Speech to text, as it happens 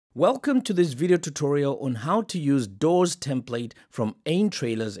Welcome to this video tutorial on how to use Doors template from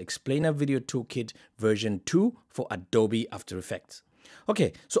AinTrailers Explainer Video Toolkit version 2 for Adobe After Effects.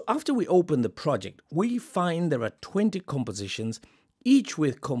 Okay, so after we open the project, we find there are 20 compositions, each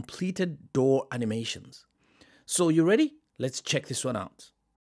with completed door animations. So you ready? Let's check this one out.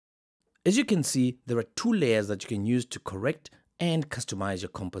 As you can see, there are two layers that you can use to correct and customize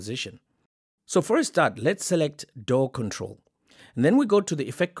your composition. So for a start, let's select Door Control. And then we go to the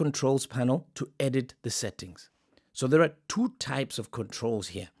Effect Controls panel to edit the settings. So there are two types of controls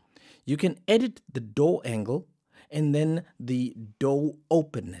here. You can edit the door angle and then the door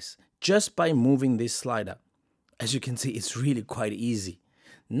openness just by moving this slider. As you can see, it's really quite easy.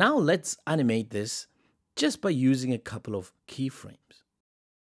 Now let's animate this just by using a couple of keyframes.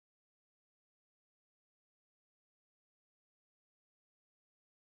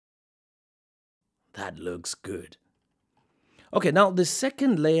 That looks good. Okay, now the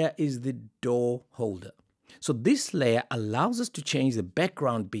second layer is the door holder. So this layer allows us to change the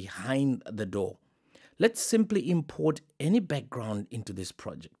background behind the door. Let's simply import any background into this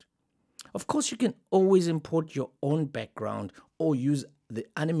project. Of course, you can always import your own background or use the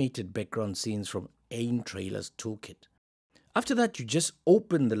animated background scenes from AinTrailers Toolkit. After that, you just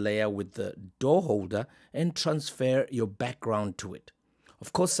open the layer with the door holder and transfer your background to it.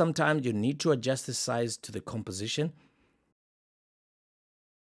 Of course, sometimes you need to adjust the size to the composition.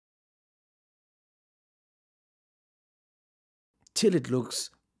 Till it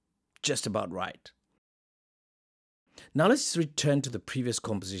looks just about right. Now let's return to the previous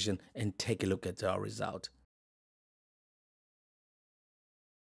composition and take a look at our result.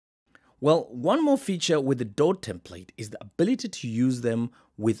 Well, one more feature with the door template is the ability to use them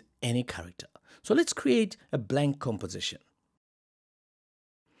with any character. So let's create a blank composition.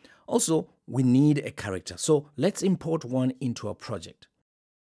 Also, we need a character, so let's import one into our project.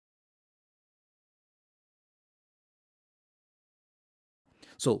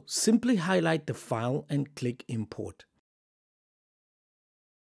 So simply highlight the file and click Import.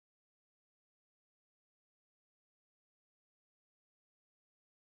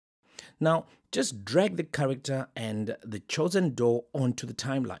 Now just drag the character and the chosen door onto the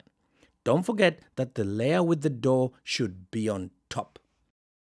timeline. Don't forget that the layer with the door should be on top.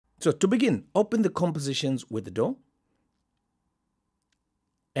 So to begin, open the compositions with the door.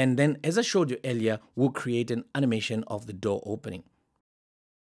 And then, as I showed you earlier, we'll create an animation of the door opening.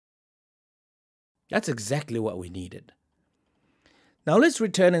 That's exactly what we needed. Now let's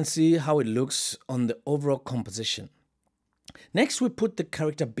return and see how it looks on the overall composition. Next, we put the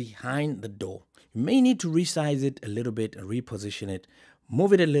character behind the door. You may need to resize it a little bit and reposition it,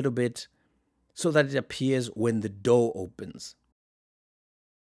 move it a little bit so that it appears when the door opens.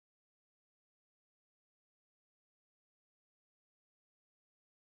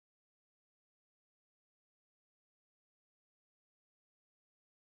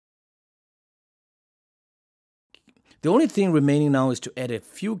 The only thing remaining now is to add a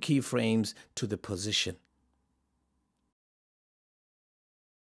few keyframes to the position.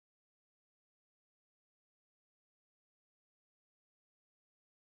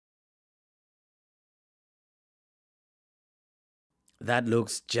 That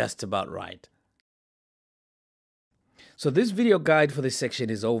looks just about right. So this video guide for this section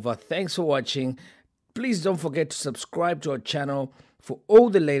is over. Thanks for watching. Please don't forget to subscribe to our channel for all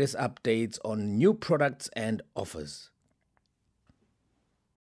the latest updates on new products and offers.